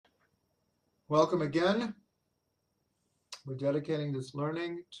Welcome again. We're dedicating this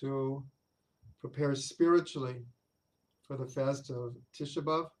learning to prepare spiritually for the fast of Tisha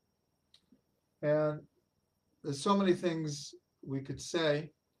B'Av. And there's so many things we could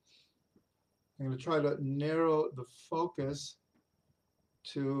say. I'm going to try to narrow the focus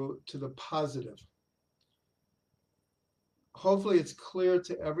to the positive. Hopefully it's clear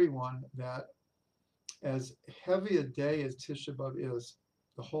to everyone that as heavy a day as Tisha B'Av is,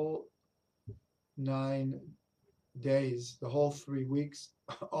 the whole 9 days, the whole 3 weeks,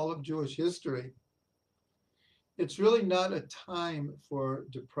 all of Jewish history, it's really not a time for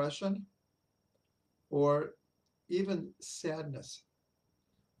depression or even sadness,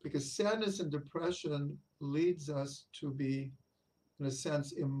 because sadness and depression leads us to be, in a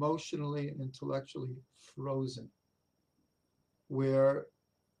sense, emotionally and intellectually frozen, where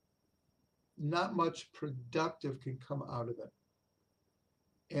not much productive can come out of it.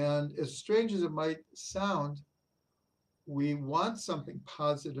 And as strange as it might sound, we want something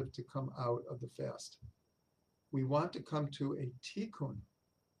positive to come out of the fast. We want to come to a tikkun.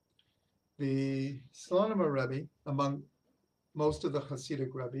 The Slonim Rebbe, among most of the Hasidic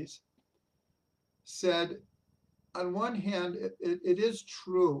Rebbes, said, on one hand, it is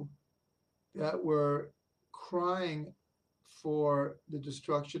true that we're crying for the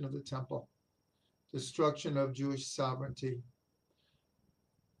destruction of the temple, destruction of Jewish sovereignty,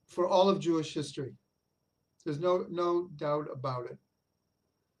 for all of Jewish history. There's no doubt about it.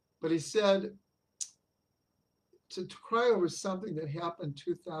 But he said, to cry over something that happened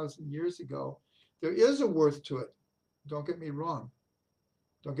 2,000 years ago, there is a worth to it. Don't get me wrong.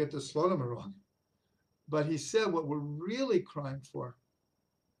 Don't get the Slonim wrong. But he said what we're really crying for,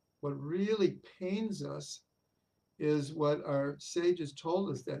 what really pains us, is what our sages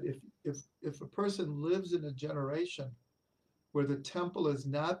told us, that if a person lives in a generation where the temple is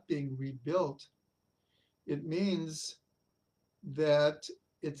not being rebuilt, it means that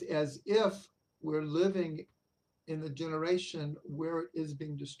it's as if we're living in the generation where it is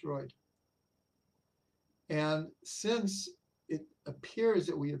being destroyed. And since it appears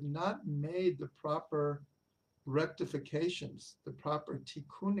that we have not made the proper rectifications, the proper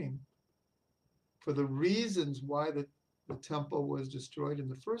tikkunim, for the reasons why the temple was destroyed in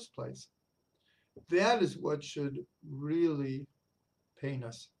the first place, that is what should really pain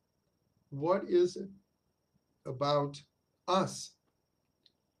us. What is it about us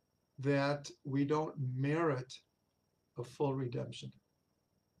that we don't merit a full redemption?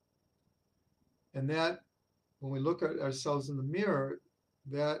 And that, when we look at ourselves in the mirror,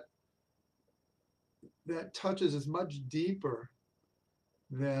 that touches us much deeper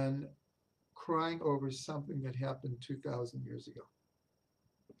than crying over something that happened 2,000 years ago.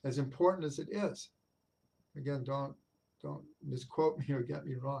 As important as it is, again, don't misquote me or get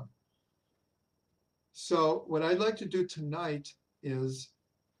me wrong. So what I'd like to do tonight is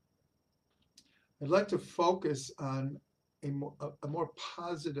I'd like to focus on a more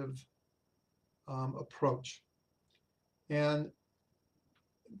positive approach. And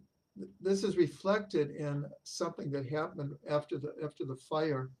this is reflected in something that happened after the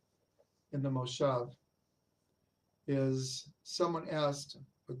fire in the Moshav. Is someone asked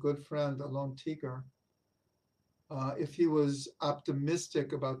a good friend, Alon Tiker, if he was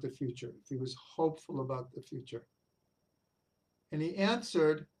optimistic about the future, if he was hopeful about the future. And he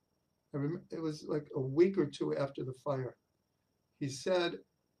answered, it was like a week or two after the fire. He said,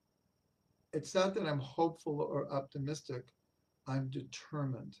 it's not that I'm hopeful or optimistic, I'm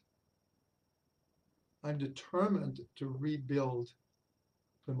determined. I'm determined to rebuild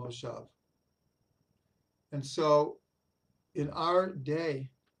the Moshav. And so in our day,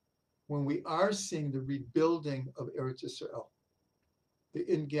 when we are seeing the rebuilding of Eretz Yisrael, the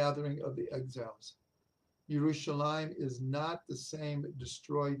ingathering of the exiles, Yerushalayim is not the same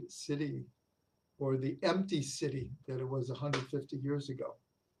destroyed city or the empty city that it was 150 years ago.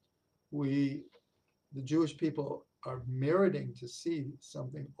 The Jewish people are meriting to see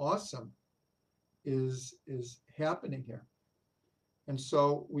something awesome is happening here. And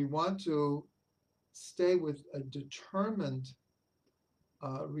so we want to stay with a determined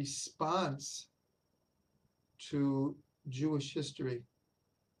response to Jewish history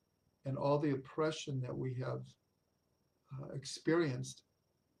and all the oppression that we have experienced,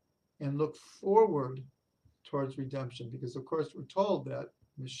 and look forward towards redemption. Because of course we're told that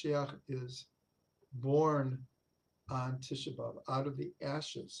Mashiach is born on Tisha B'Av, out of the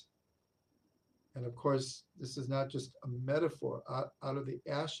ashes. And of course, this is not just a metaphor. Out of the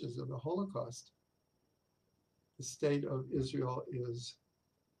ashes of the Holocaust, the state of Israel is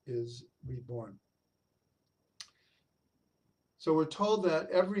reborn. So we're told that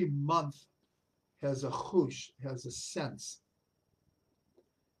every month has a chush, has a sense.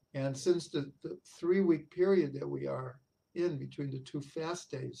 And since the 3-week period that we are in between the two fast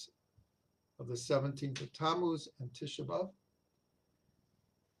days of the 17th of Tammuz and Tisha B'Av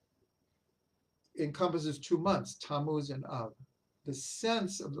encompasses 2 months, Tammuz and Av. The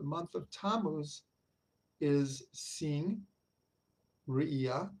sense of the month of Tammuz is seeing,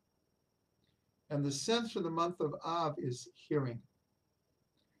 Re'iyah, and the sense for the month of Av is hearing.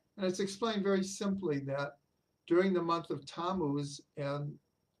 And it's explained very simply that during the month of Tammuz and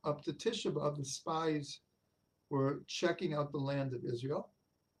up to Tisha B'Av, the spies were checking out the land of Israel,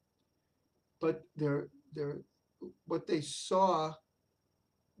 but what they saw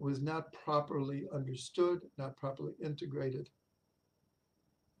was not properly understood, not properly integrated.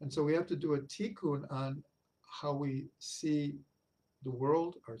 And so we have to do a tikkun on how we see the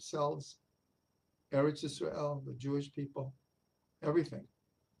world, ourselves, Eretz Israel, the Jewish people, everything.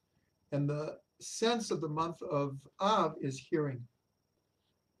 And the sense of the month of Av is hearing,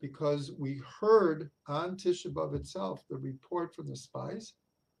 because we heard on Tisha B'Av itself the report from the spies,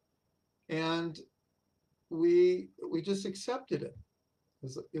 and we just accepted it.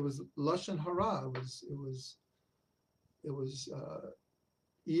 It was lashon hara. It was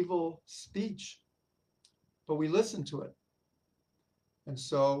evil speech, but we listened to it. And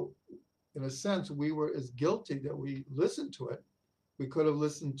so, in a sense, we were as guilty that we listened to it. We could have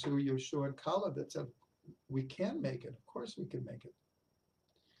listened to Yeshua and Caleb that said, we can make it. Of course we can make it.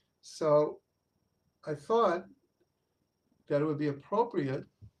 So I thought that it would be appropriate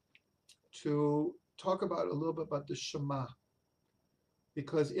to talk about a little bit about the Shema.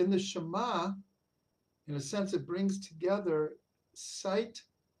 Because in the Shema, in a sense, it brings together sight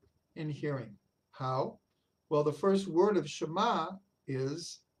and hearing. How? Well, the first word of Shema,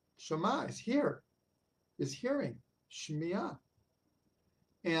 is hear, is hearing, Shmiah.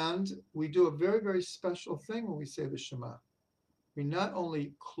 And we do a very, very special thing when we say the Shema. We not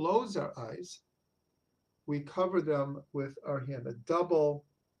only close our eyes, we cover them with our hand, a double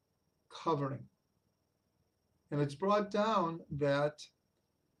covering. And it's brought down that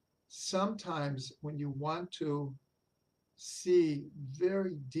sometimes when you want to see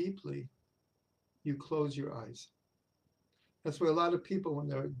very deeply, you close your eyes. That's why a lot of people, when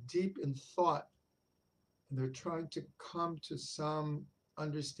they're deep in thought and they're trying to come to some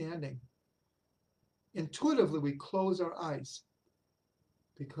understanding, intuitively we close our eyes,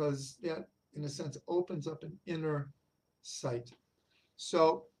 because that, in a sense, opens up an inner sight.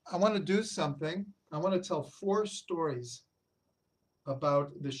 So I want to do something. I want to tell 4 stories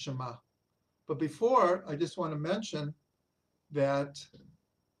about the Shema. But before, I just want to mention that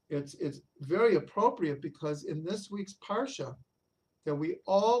it's very appropriate, because in this week's Parsha that we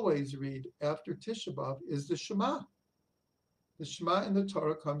always read after Tisha B'Av is the Shema. The Shema in the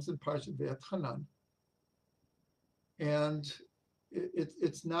Torah comes in Parsha V'etchanan. And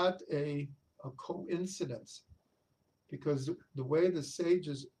it's not a coincidence, because the way the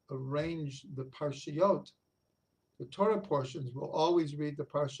sages arrange the Parshiyot, the Torah portions, will always read the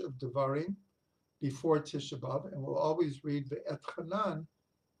Parsha of Devarim before Tisha B'Av, and we'll always read the Etchanan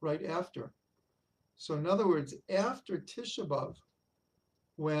right after. So in other words, after Tisha B'Av,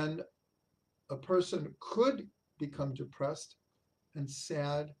 when a person could become depressed and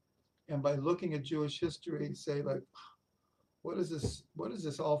sad, and by looking at Jewish history, say like, what is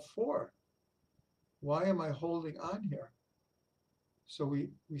this all for? Why am I holding on here? So we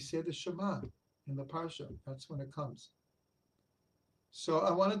say the Shema in the Parsha. That's when it comes. So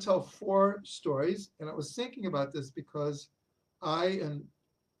I want to tell 4 stories, and I was thinking about this because I and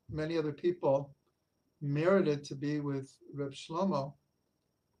many other people merited to be with Reb Shlomo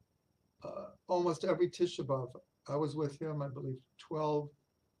almost every Tisha B'Av. I was with him, I believe, 12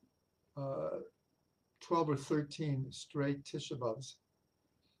 or 13 straight Tisha B'Avs.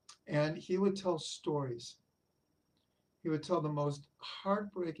 And he would tell stories. He would tell the most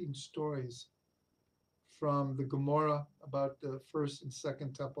heartbreaking stories from the Gemara about the first and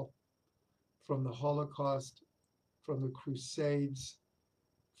second temple, from the Holocaust, from the Crusades,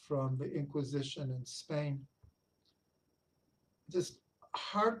 from the Inquisition in Spain. Just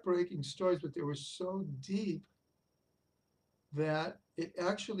heartbreaking stories, but they were so deep that it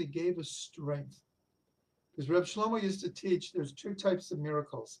actually gave us strength. Because Reb Shlomo used to teach there's 2 types of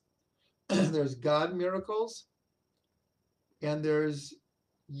miracles. There's God miracles, and there's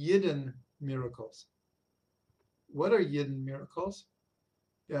Yidden miracles. What are Yidden miracles?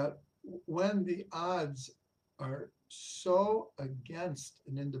 That when the odds are so against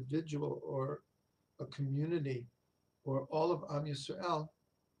an individual or a community or all of Am Yisrael,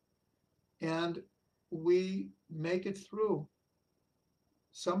 and we make it through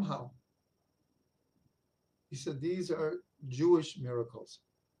somehow. He said, these are Jewish miracles.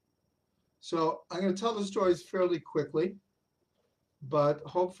 So I'm going to tell the stories fairly quickly, but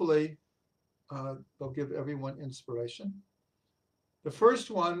hopefully they'll give everyone inspiration. The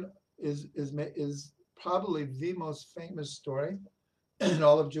first one is probably the most famous story in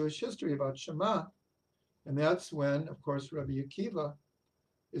all of Jewish history about Shema, and that's when, of course, Rabbi Akiva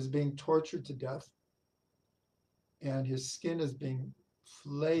is being tortured to death, and his skin is being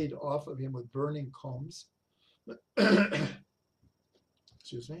flayed off of him with burning combs.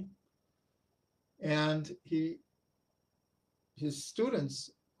 Excuse me. And his students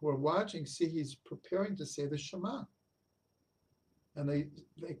who are watching see he's preparing to say the Shema. And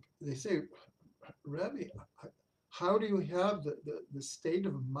they say, Rabbi, how do you have the state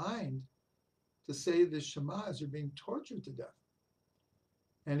of mind to say the Shema as you're being tortured to death?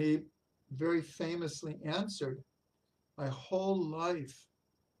 And he very famously answered, my whole life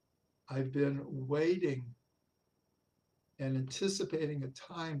I've been waiting and anticipating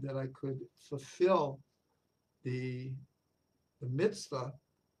a time that I could fulfill the mitzvah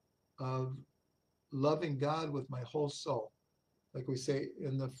of loving God with my whole soul. Like we say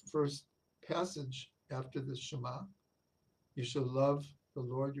in the first passage after the Shema, you shall love the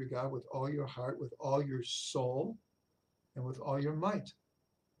Lord your God with all your heart, with all your soul, and with all your might.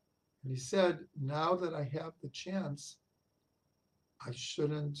 And he said, now that I have the chance, I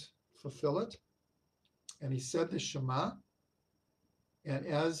shouldn't fulfill it. And he said the Shema, and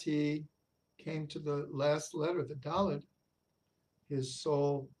as he came to the last letter, the Dalet, his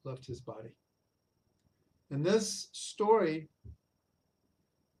soul left his body. And this story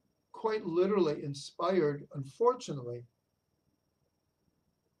quite literally inspired, unfortunately,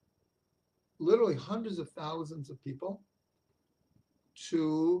 literally hundreds of thousands of people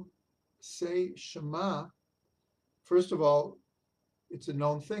to say Shema. First of all, it's a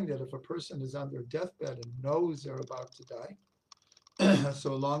known thing that if a person is on their deathbed and knows they're about to die,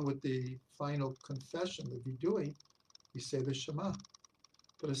 so along with the final confession, the vidui, we say the Shema.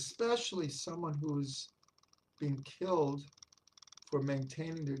 But especially someone who's being killed for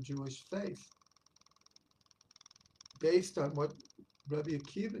maintaining their Jewish faith, based on what Rabbi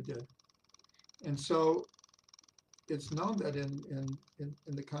Akiva did. And so it's known that in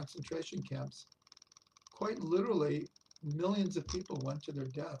the concentration camps, quite literally, millions of people went to their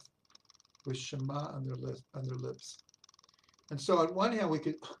death with Shema on their lips. And so on one hand,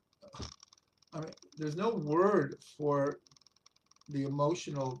 there's no word for the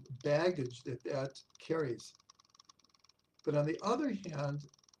emotional baggage that carries. But on the other hand,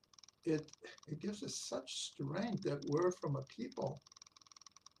 it gives us such strength that we're from a people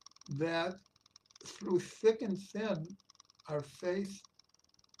that through thick and thin, our faith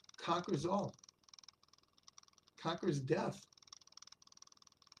conquers all, conquers death.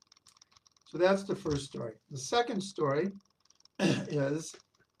 So that's the first story. The second story is,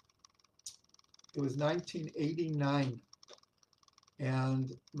 it was 1989,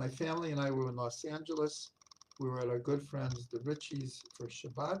 and my family and I were in Los Angeles. We were at our good friends, the Richies, for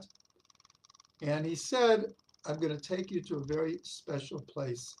Shabbat. And he said, I'm going to take you to a very special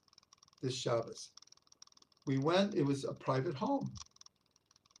place this Shabbos. We went, it was a private home.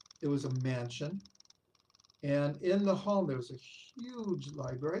 It was a mansion. And in the home, there was a huge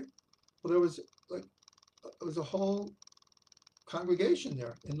library. Well, it was a whole congregation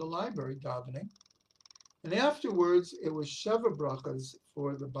there in the library davening. And afterwards, it was Sheva Brachas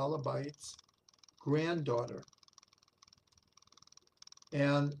for the Balabait's granddaughter.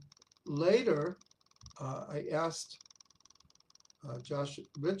 And later, I asked Josh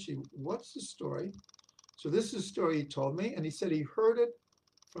Ritchie, what's the story? So this is the story he told me, and he said he heard it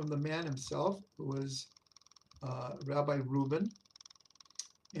from the man himself, who was Rabbi Reuben.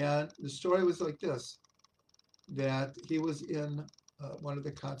 And the story was like this, that he was in one of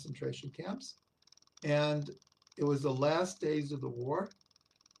the concentration camps, and it was the last days of the war.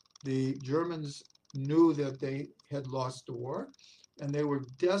 The Germans knew that they had lost the war, and they were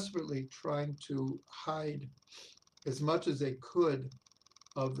desperately trying to hide as much as they could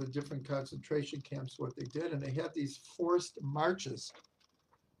of the different concentration camps, what they did. And they had these forced marches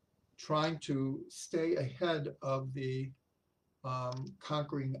trying to stay ahead of the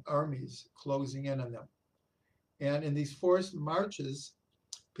conquering armies closing in on them. And in these forced marches,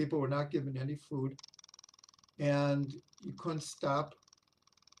 people were not given any food, and you couldn't stop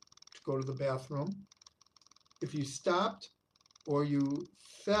to go to the bathroom. If you stopped or you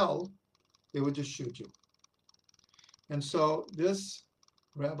fell, they would just shoot you. And so this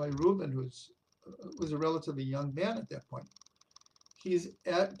Rabbi Reuben, who was a relatively young man at that point, he's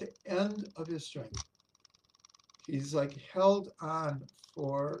at the end of his strength. He's like held on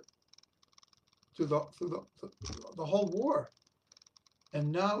for through the whole war.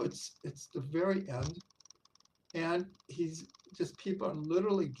 And now it's the very end, and he's just people are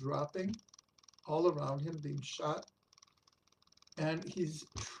literally dropping all around him, being shot, and he's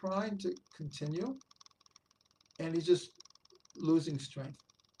trying to continue, and he's just losing strength.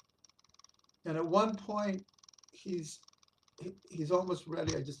 And at one point, he's almost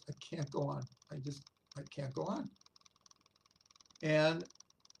ready. I can't go on. I can't go on. And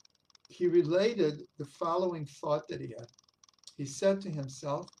he related the following thought that he had. He said to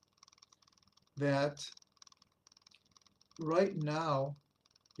himself that right now,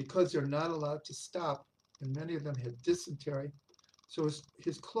 because they're not allowed to stop, and many of them had dysentery, so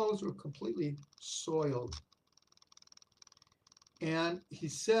his clothes were completely soiled. And he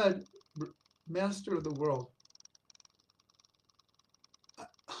said, Master of the world,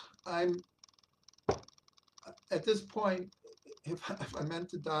 I'm at this point, if I'm meant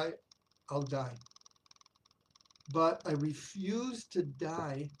to die, I'll die. But I refuse to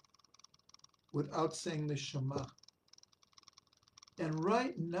die without saying the Shema. And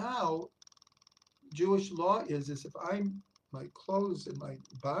right now, Jewish law is if my clothes and my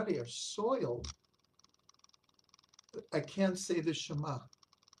body are soiled, I can't say the Shema.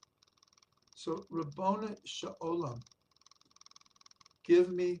 So Rabbona Sha'olam,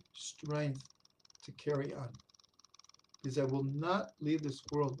 give me strength to carry on, because I will not leave this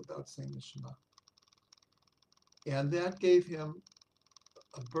world without saying the Shema. And that gave him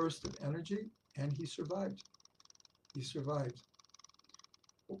a burst of energy, and he survived. He survived.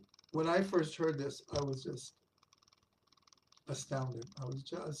 When I first heard this, I was just astounded. I was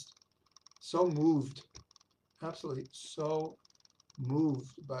just so moved, absolutely so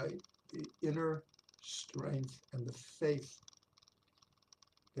moved by the inner strength and the faith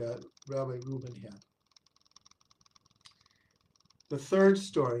that Rabbi Reuben had. The third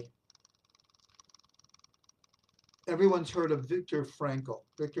story. Everyone's heard of Viktor Frankl.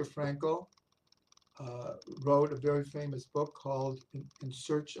 Viktor Frankl wrote a very famous book called In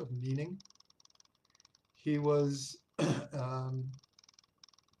Search of Meaning. He was in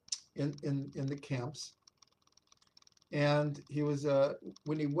the camps, and he was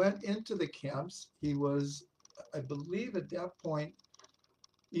when he went into the camps, he was, I believe at that point,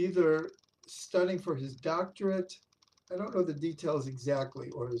 either studying for his doctorate, I don't know the details exactly,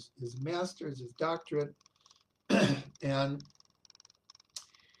 or his master's, his doctorate. And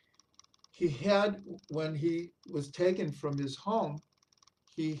he had, when he was taken from his home,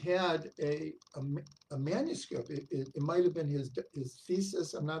 he had a manuscript. It might have been his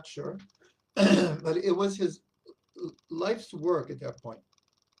thesis, I'm not sure, but it was his life's work at that point.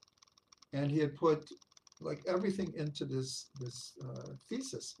 And he had put like everything into this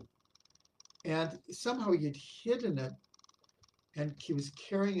thesis. And somehow he had hidden it, and he was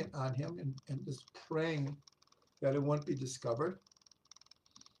carrying it on him and just praying that it won't be discovered.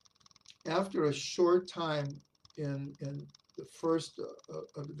 After a short time in the first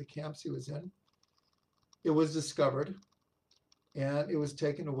of the camps he was in, it was discovered, and it was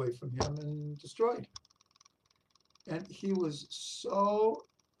taken away from him and destroyed. And he was so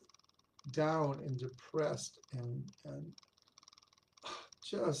down and depressed, and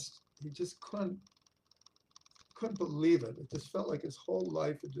he just couldn't believe it. It just felt like his whole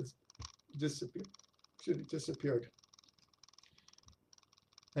life had just disappeared.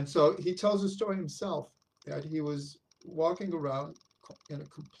 And so he tells the story himself that he was walking around in a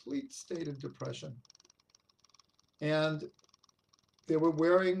complete state of depression. And they were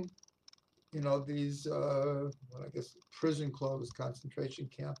wearing, these, I guess, prison clothes, concentration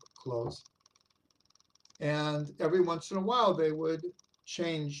camp clothes. And every once in a while, they would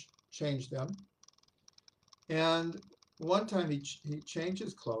change them. And one time he changed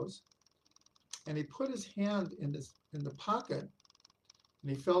his clothes, and he put his hand in the pocket, and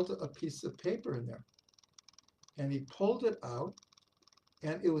he felt a piece of paper in there. And he pulled it out,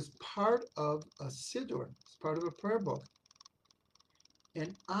 and it was part of a siddur. It's part of a prayer book.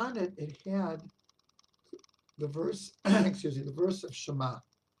 And on it, it had the verse, the verse of Shema.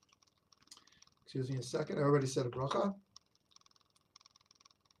 Excuse me a second, I already said a bracha.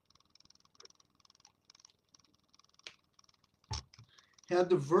 Had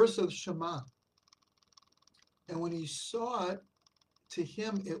the verse of Shema. And when he saw it, to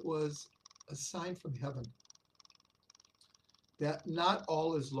him it was a sign from heaven that not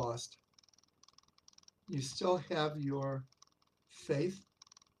all is lost. You still have your faith,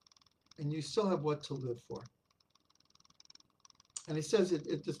 and you still have what to live for. And he says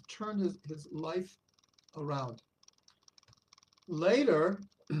it just turned his life around. Later,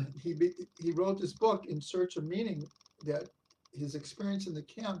 he wrote this book, In Search of Meaning, that his experience in the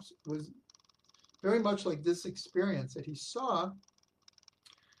camps was very much like this experience, that he saw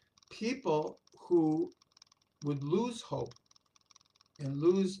people who would lose hope and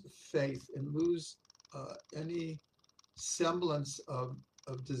lose faith and lose any semblance of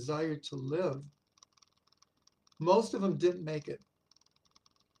desire to live. Most of them didn't make it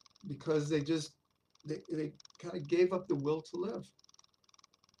because they kind of gave up the will to live.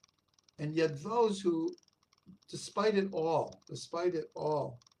 And yet those who, despite it all,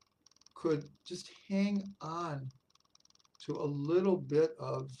 could just hang on to a little bit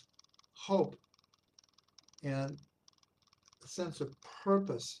of hope and a sense of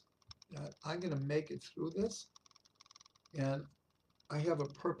purpose, that I'm going to make it through this, and I have a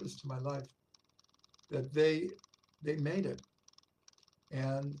purpose to my life, that they made it.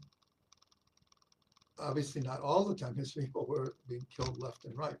 And obviously not all the time his people were being killed left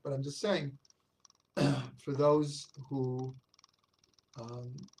and right, but I'm just saying, for those who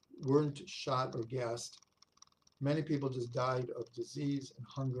weren't shot or gassed, many people just died of disease and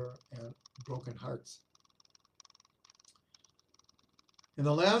hunger and broken hearts. And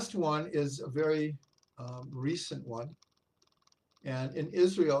the last one is a very recent one. And in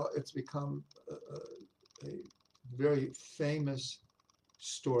Israel, it's become a very famous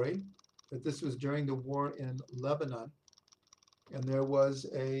story, that this was during the war in Lebanon. And there was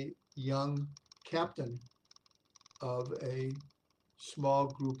a young captain of a small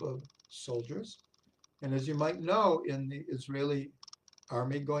group of soldiers. And as you might know, in the Israeli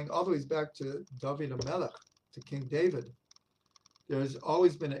army, going all the way back to David HaMelech, to King David, there's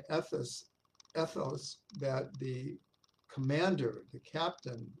always been an ethos that the commander, the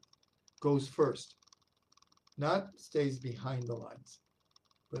captain, goes first, not stays behind the lines,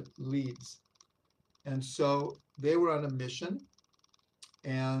 but leads. And so they were on a mission,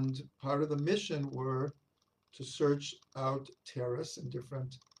 and part of the mission were to search out terrorists in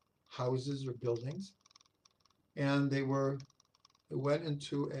different houses or buildings. And they went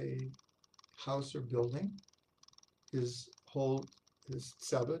into a house or building. His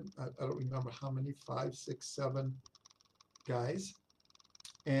seven, I don't remember how many, 5, 6, 7 guys.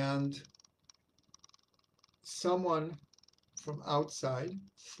 And someone from outside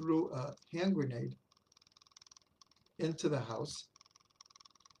threw a hand grenade into the house,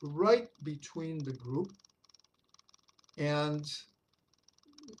 right between the group. And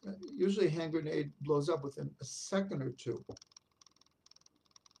usually a hand grenade blows up within a second or two.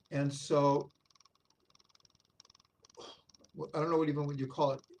 And so, I don't know what you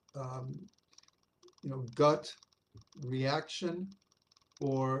call it, gut reaction,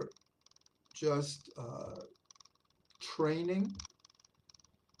 or just training.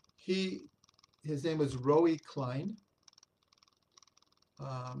 His name was Roy Klein,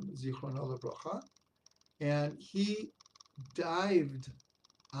 Zichrono Livracha, and he dived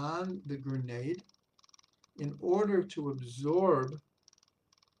on the grenade in order to absorb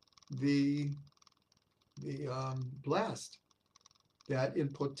the blast that in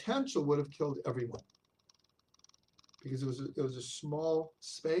potential would have killed everyone, because it was a small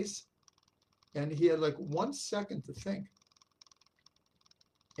space, and he had like 1 second to think.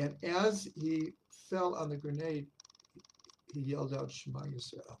 And as he fell on the grenade, he yelled out, "Shema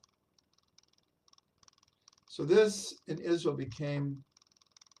Yisrael." So this in Israel became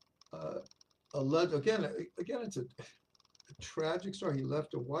a legend. Again, it's a tragic story. He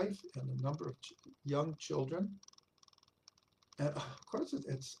left a wife and a number of young children, and of course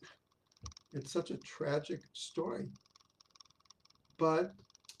it's such a tragic story. But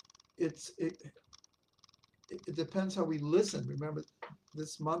it depends how we listen. Remember,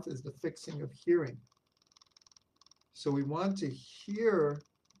 this month is the fixing of hearing. So we want to hear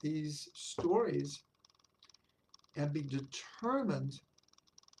these stories and be determined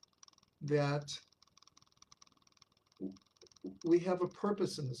that we have a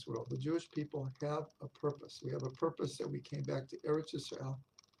purpose in this world. The Jewish people have a purpose. We have a purpose that we came back to Eretz Yisrael.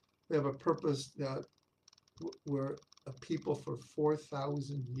 We have a purpose that we're a people for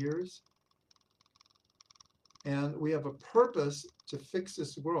 4,000 years. And we have a purpose to fix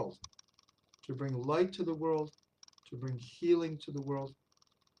this world, to bring light to the world, to bring healing to the world.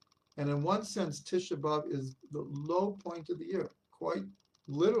 And in one sense, Tisha B'Av is the low point of the year. Quite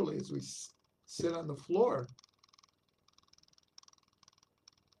literally, as we sit on the floor,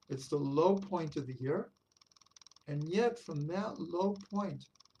 it's the low point of the year. And yet, from that low point,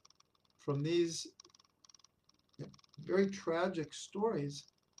 from these very tragic stories,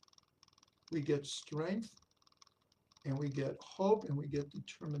 we get strength, and we get hope, and we get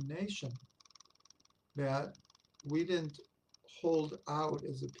determination that we didn't hold out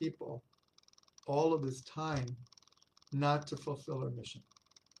as a people all of this time not to fulfill our mission.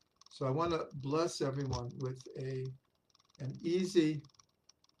 So So I want to bless everyone with an easy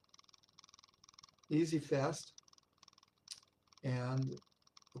fast. And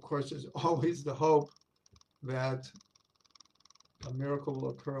of course, there's always the hope that a miracle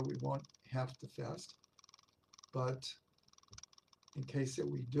will occur. We won't have to fast. But in case that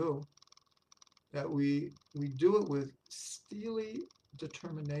we do, that we do it with steely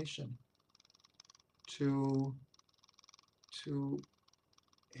determination to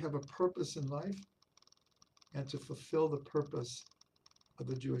have a purpose in life and to fulfill the purpose of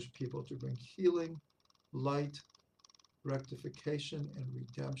the Jewish people, to bring healing, light, rectification, and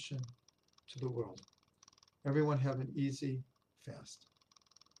redemption to the world. Everyone have an easy fast.